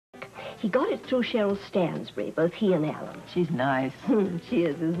He got it through Cheryl Stansbury, both he and Alan. She's nice. She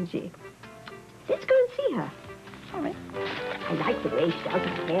is, isn't she? Let's go and see her. All right. I like the way she does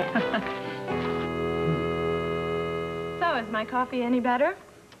her hair. So, is my coffee any better?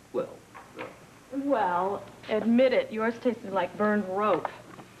 Well, admit it. Yours tasted like burned rope.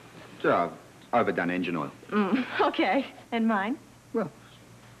 Overdone engine oil. Okay. And mine? Well,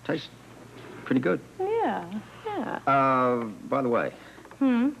 tastes pretty good. Yeah. By the way.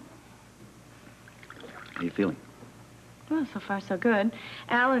 How are you feeling? Well, so far so good.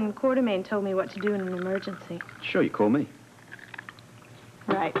 Alan Quartermain told me what to do in an emergency. Sure, you call me.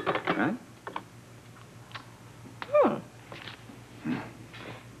 Right. Right?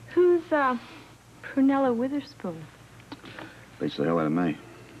 Who's, Prunella Witherspoon? Beats the hell out of me.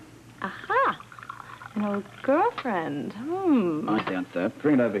 Aha! An old girlfriend. I doubt that.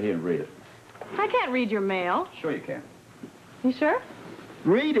 Bring it over here and read it. I can't read your mail. Sure you can. You sure?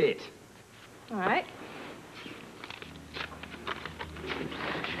 Read it! All right.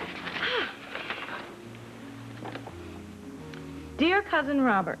 Dear Cousin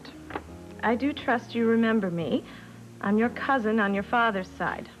Robert, I do trust you remember me. I'm your cousin on your father's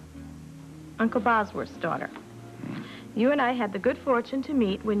side. Uncle Bosworth's daughter. You and I had the good fortune to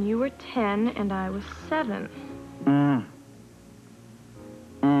meet when you were 10 and I was 7.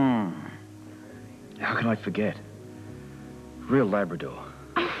 How can I forget? Real Labrador.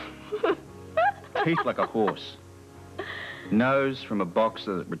 Teeth like a horse. Nose from a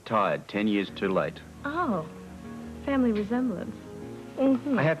boxer that retired 10 years too late. Oh, family resemblance.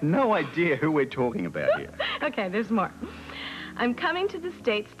 I have no idea who we're talking about here. Okay, there's more. I'm coming to the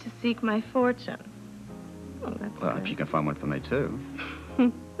States to seek my fortune. Oh, that's Well, good. if you can find one for me, too.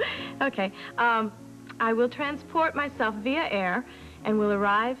 Okay, I will transport myself via air and will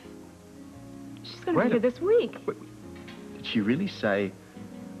arrive... She's going to be here this week. Wait, did she really say,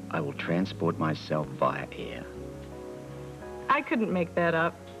 I will transport myself via air? I couldn't make that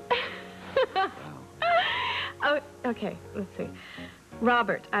up. Wow. Oh, okay, let's see.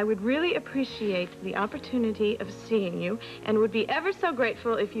 Robert, I would really appreciate the opportunity of seeing you and would be ever so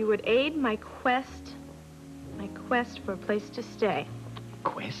grateful if you would aid my quest for a place to stay.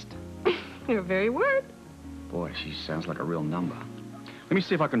 Quest? Your very word. Boy, she sounds like a real number. Let me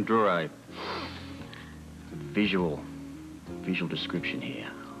see if I can draw a visual description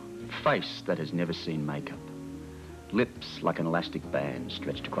here. Face that has never seen makeup. Lips like an elastic band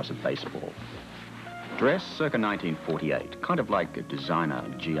stretched across a baseball. Dress circa 1948, kind of like a designer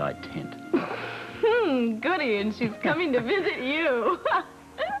GI tent. Goody, and she's coming to visit you.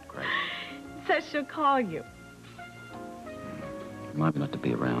 Great. Says she'll call you. Remind me not to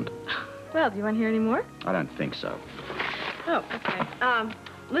be around. Well, do you want to hear any more? I don't think so. Oh, okay.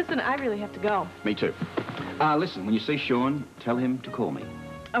 Listen, I really have to go. Me too. Listen, when you see Sean, tell him to call me.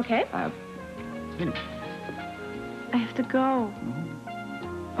 Okay. Finish. I have to go.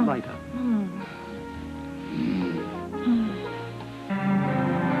 Later.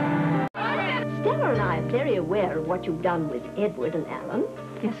 Stella and I are very aware of what you've done with Edward and Alan.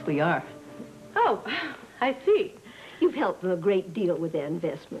 Yes, we are. Oh, I see. You've helped them a great deal with their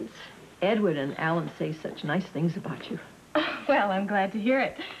investments. Edward and Alan say such nice things about you. Well, I'm glad to hear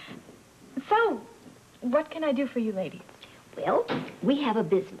it. So, what can I do for you ladies? Well, we have a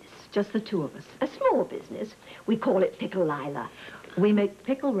business. Just the two of us. A small business. We call it Pickle-Lila. We make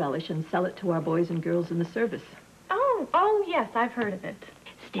pickle relish and sell it to our boys and girls in the service. Oh, yes, I've heard of it.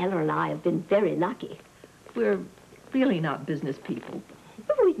 Stella and I have been very lucky. We're really not business people.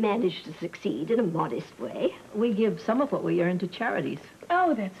 But we've managed to succeed in a modest way. We give some of what we earn to charities.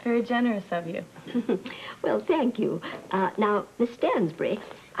 Oh, that's very generous of you. Well, thank you. Now, Miss Stansbury...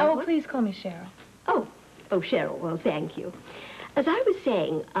 Please call me Cheryl. Oh, Cheryl, well, thank you. As I was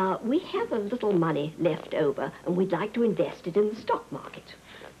saying, we have a little money left over, and we'd like to invest it in the stock market.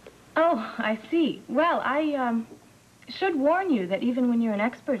 Oh, I see. Well, I, should warn you that even when you're an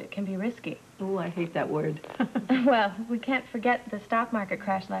expert, it can be risky. Oh, I hate that word. Well, we can't forget the stock market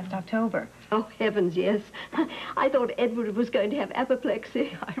crash last October. Oh, heavens, yes. I thought Edward was going to have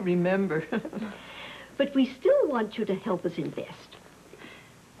apoplexy. I remember. But we still want you to help us invest.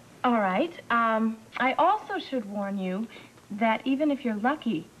 All right. I also should warn you that even if you're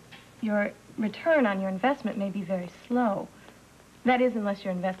lucky, your return on your investment may be very slow. That is, unless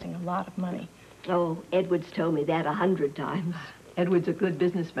you're investing a lot of money. Oh, Edward's told me that 100 times. Edward's a good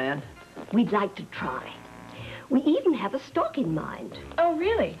businessman. We'd like to try. We even have a stock in mind. Oh,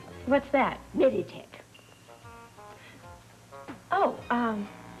 really? What's that? Meditech. Oh,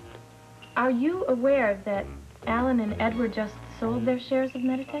 are you aware that Alan and Edward just sold their shares of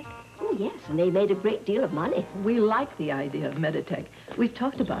Meditech? Oh, yes, and they made a great deal of money. We like the idea of Meditech. We've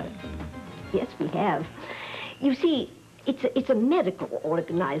talked about it. Yes, we have. You see, it's a medical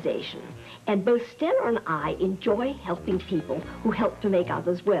organization, and both Stella and I enjoy helping people who help to make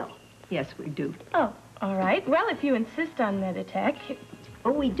others well. Yes, we do. Oh, all right. Well, if you insist on Meditech.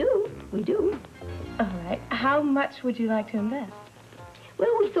 Oh, we do. We do. All right. How much would you like to invest?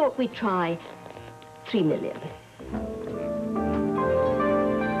 Well, we thought we'd try $3 million.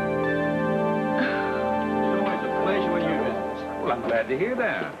 Well, I'm glad to hear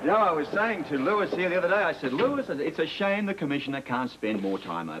that. You know, I was saying to Lewis here the other day, I said, Lewis, it's a shame the commissioner can't spend more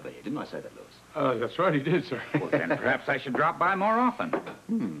time over here. Didn't I say that, Lewis? That's right, he did, sir. Well, then perhaps I should drop by more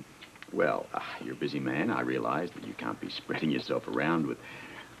often. Well, you're a busy man. I realize that you can't be spreading yourself around with...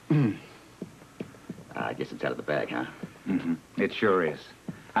 I guess it's out of the bag, huh? Mm-hmm. It sure is.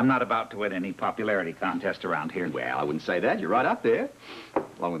 I'm not about to win any popularity contest around here. Well, I wouldn't say that. You're right up there,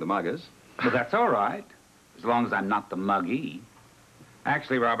 along with the muggers. But that's all right, as long as I'm not the muggy.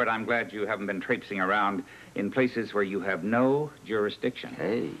 Actually, Robert, I'm glad you haven't been traipsing around in places where you have no jurisdiction.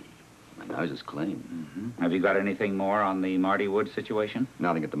 Hey, my nose is clean. Mm-hmm. Have you got anything more on the Marty Wood situation?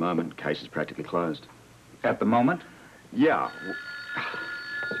 Nothing at the moment. Case is practically closed. At the moment? Yeah.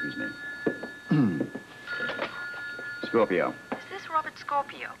 Excuse me. Scorpio. Is this Robert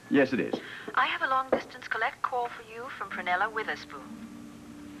Scorpio? Yes, it is. I have a long-distance collect call for you from Prunella Witherspoon.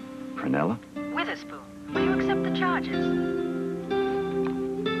 Prunella? Witherspoon, will you accept the charges?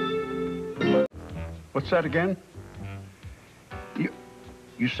 What's that again?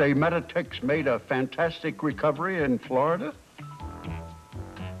 You say Meditech's made a fantastic recovery in Florida?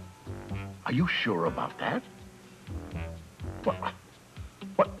 Are you sure about that? What?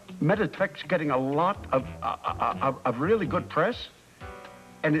 Meditech's getting a lot of really good press?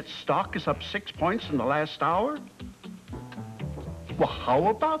 And its stock is up 6 points in the last hour? Well, how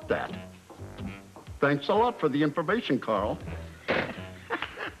about that? Thanks a lot for the information, Carl.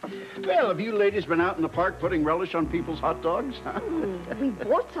 Well, have you ladies been out in the park putting relish on people's hot dogs? We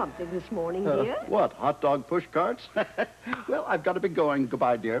bought something this morning, dear. What, hot dog push carts? Well, I've got to be going.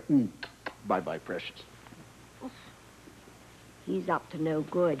 Goodbye, dear. Bye-bye, precious. He's up to no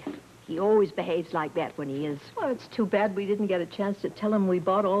good. He always behaves like that when he is. Well, it's too bad we didn't get a chance to tell him we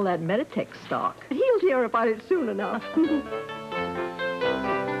bought all that Meditech stock. But he'll hear about it soon enough.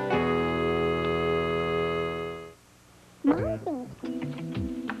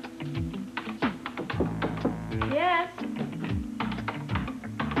 Yes.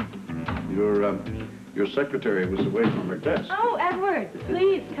 Your secretary was away from her desk. Oh, Edward,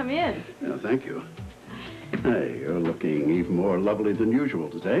 please come in. Yeah, thank you. Hey, you're looking even more lovely than usual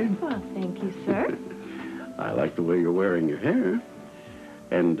today. Well, thank you, sir. I like the way you're wearing your hair.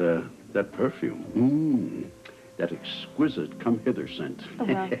 And that perfume. That exquisite come-hither scent.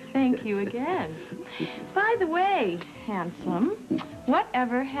 Well, thank you again. By the way, handsome,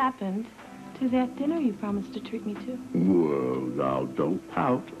 whatever happened to that dinner you promised to treat me to? Well, now, don't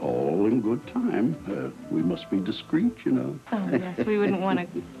pout. All in good time. We must be discreet, you know. Oh, yes, we wouldn't want to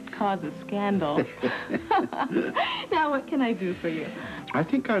cause a scandal. Now, what can I do for you? I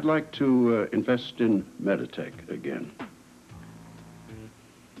think I'd like to invest in Meditech again.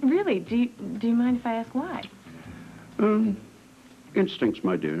 Really? Do you mind if I ask why? Instincts,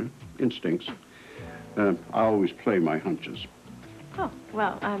 my dear. Instincts. I always play my hunches. Oh,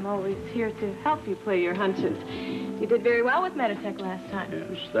 well, I'm always here to help you play your hunches. You did very well with Meditech last time.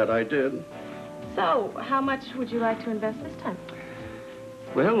 Yes, that I did. So, how much would you like to invest this time?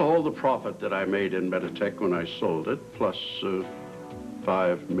 Well, all the profit that I made in Meditech when I sold it, plus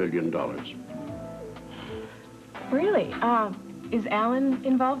 $5 million. Really? Is Alan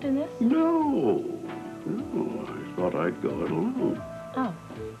involved in this? No, I thought I'd go it alone. Oh,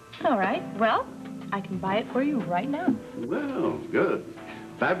 all right. Well, I can buy it for you right now. Well, good.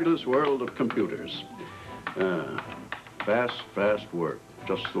 Fabulous world of computers. Fast work.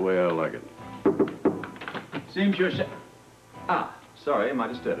 Just the way I like it. Seems you're... sorry, am I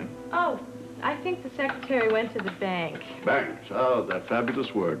disturbing? Oh, I think the secretary went to the bank. Banks. Oh, that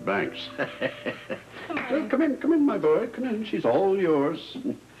fabulous word, banks. Come on. Well, come in, my boy. Come in. She's all yours.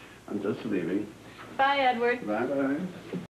 I'm just leaving. Bye, Edward. Bye-bye.